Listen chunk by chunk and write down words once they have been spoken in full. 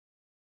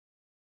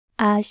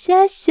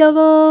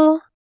Asiasiowo!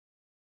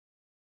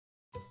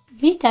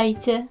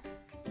 Witajcie!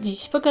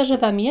 Dziś pokażę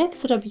Wam, jak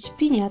zrobić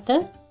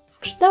piniatę w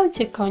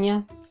kształcie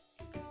konia.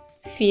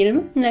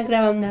 Film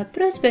nagrałam na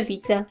prośbę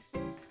widza.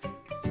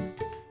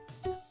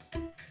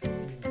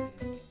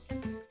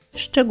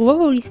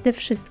 Szczegółową listę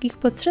wszystkich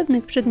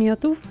potrzebnych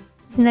przedmiotów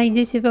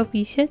znajdziecie w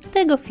opisie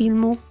tego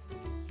filmu.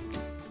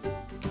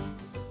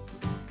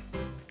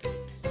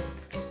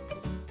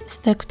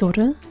 Z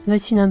tektury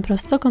wycinam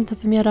prostokąt o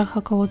wymiarach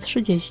około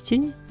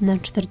 30 na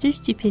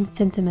 45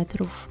 cm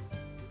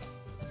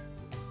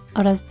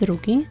oraz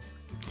drugi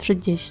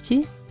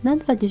 30 na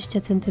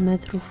 20 cm.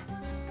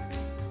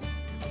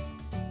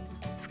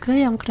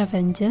 Sklejam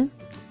krawędzie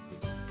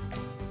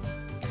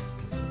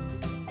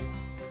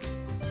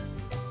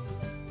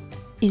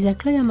i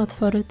zaklejam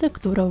otwory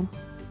tekturą.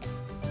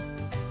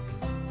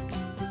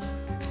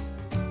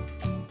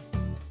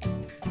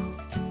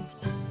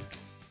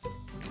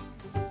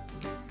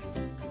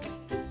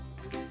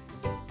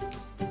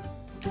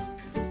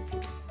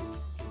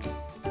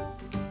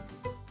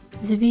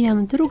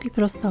 Zwijam drugi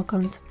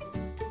prostokąt.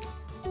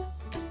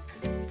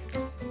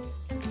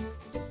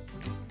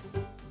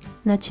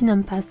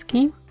 Nacinam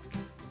paski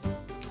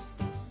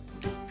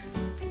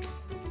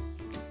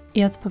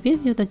i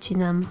odpowiednio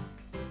docinam.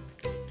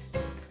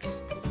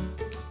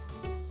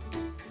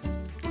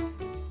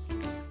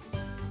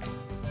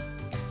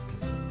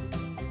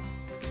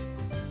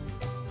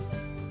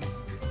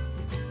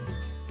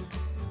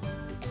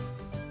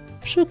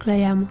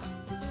 Przyklejam.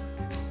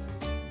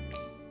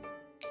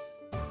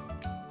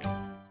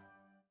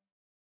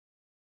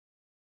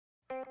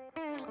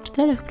 Z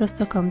 4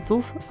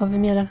 prostokątów o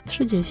wymiarach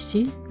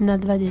 30 na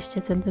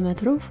 20 cm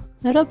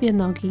robię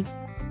nogi.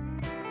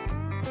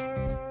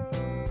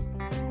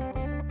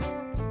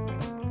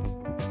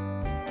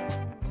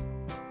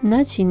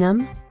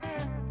 Nacinam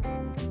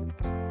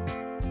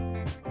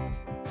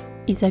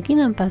i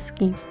zaginam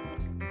paski.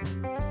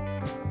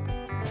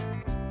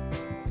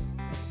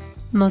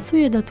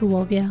 Mocuję do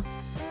tułowia.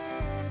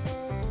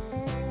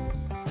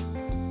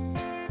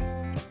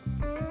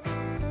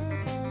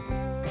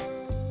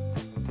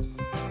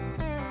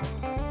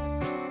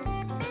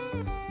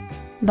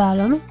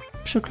 Balon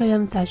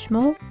przyklejam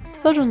taśmą,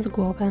 tworząc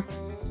głowę.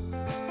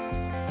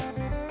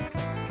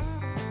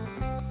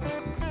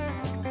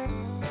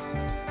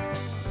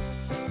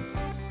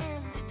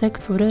 Z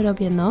tektury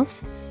robię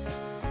nos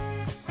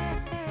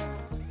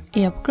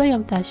i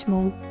obklejam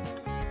taśmą.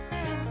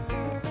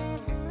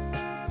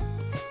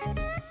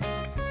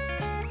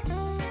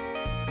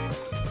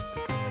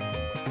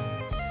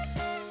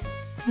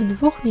 W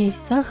 2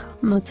 miejscach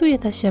mocuję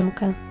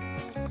tasiemkę.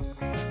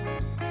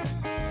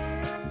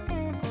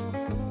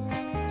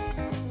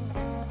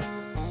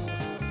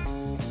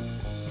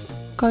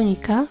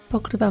 Konika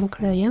pokrywam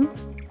klejem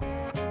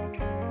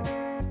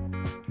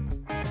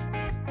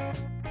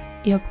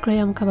i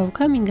obklejam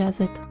kawałkami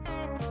gazet.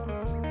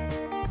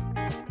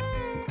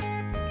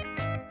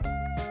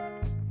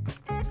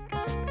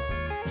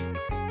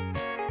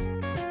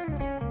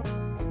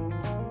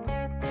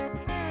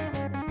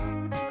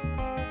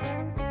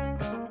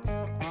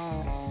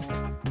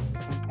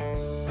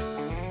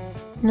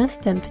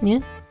 Następnie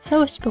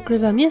całość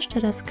pokrywam jeszcze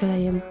raz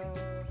klejem.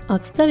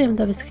 Odstawiam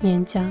do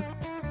wyschnięcia.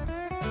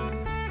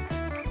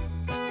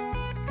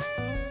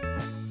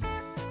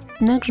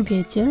 Na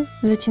grzbiecie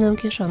wycinam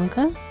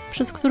kieszonkę,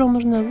 przez którą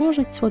można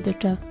włożyć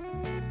słodycze.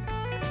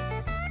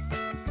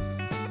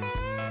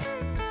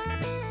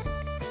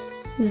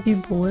 Z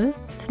bibuły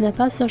tnę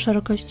pasy o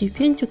szerokości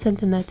 5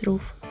 cm.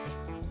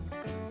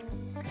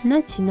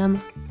 Nacinam.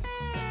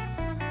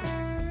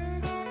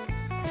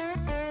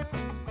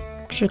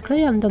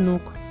 Przyklejam do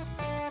nóg.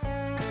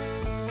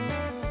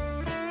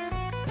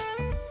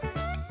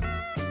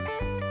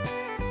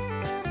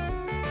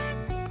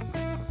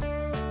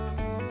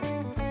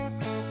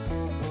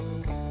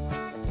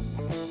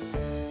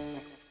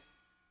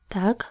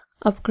 Tak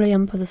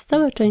obklejam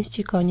pozostałe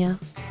części konia.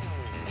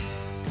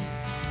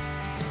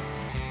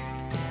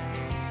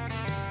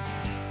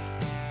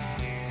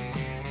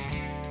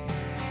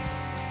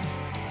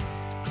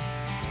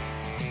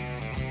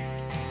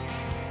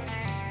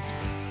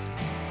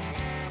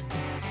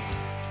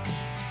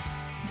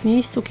 W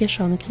miejscu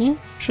kieszonki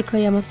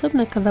przyklejam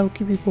osobne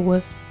kawałki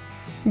bibuły.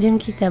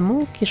 Dzięki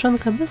temu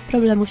kieszonka bez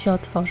problemu się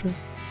otworzy.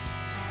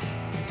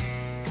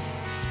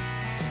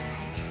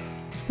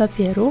 Z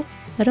papieru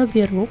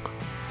robię róg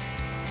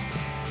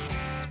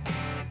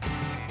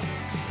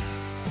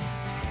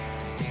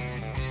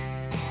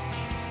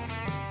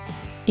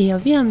i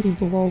owijam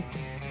bibułą.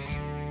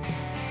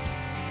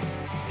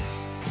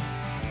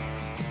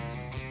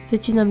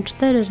 Wycinam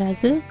 4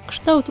 razy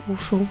kształt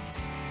uszu.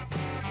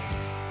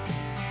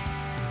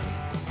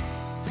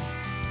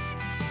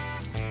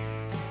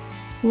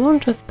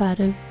 Łączę w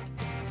pary.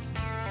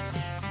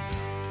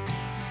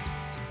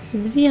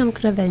 Zwijam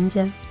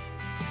krawędzie.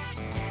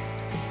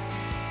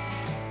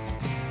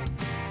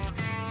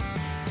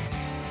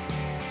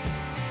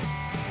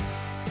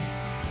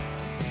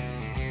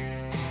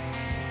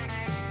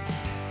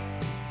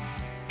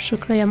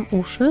 Przyklejam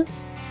uszy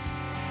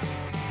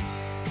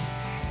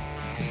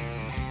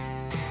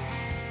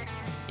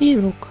i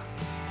róg.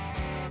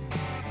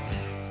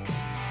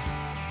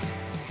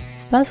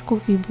 Z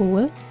pasków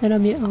bibuły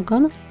robię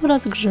ogon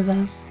oraz grzywę.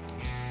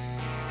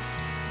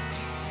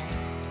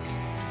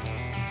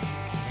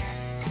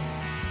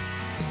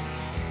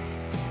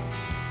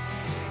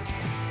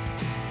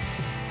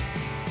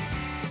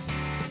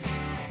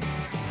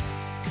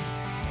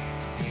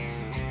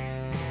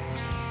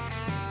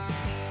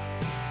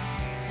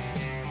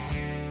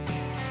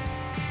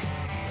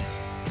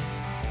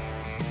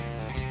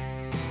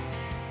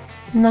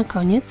 Na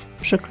koniec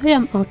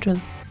przyklejam oczy.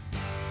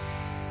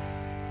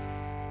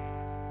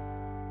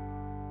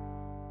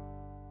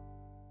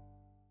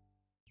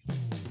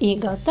 I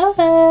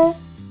gotowe!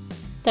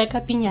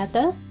 Taka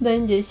piñata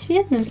będzie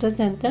świetnym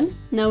prezentem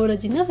na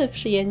urodzinowe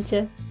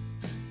przyjęcie.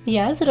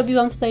 Ja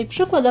zrobiłam tutaj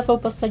przykładową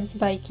postać z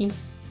bajki,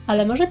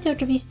 ale możecie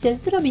oczywiście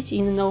zrobić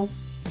inną.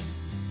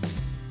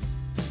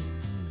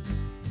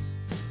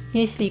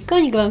 Jeśli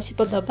konik Wam się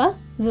podoba,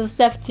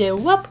 zostawcie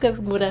łapkę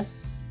w górę.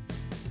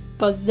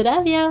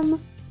 Pozdrawiam!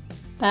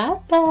 Pa,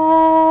 pa!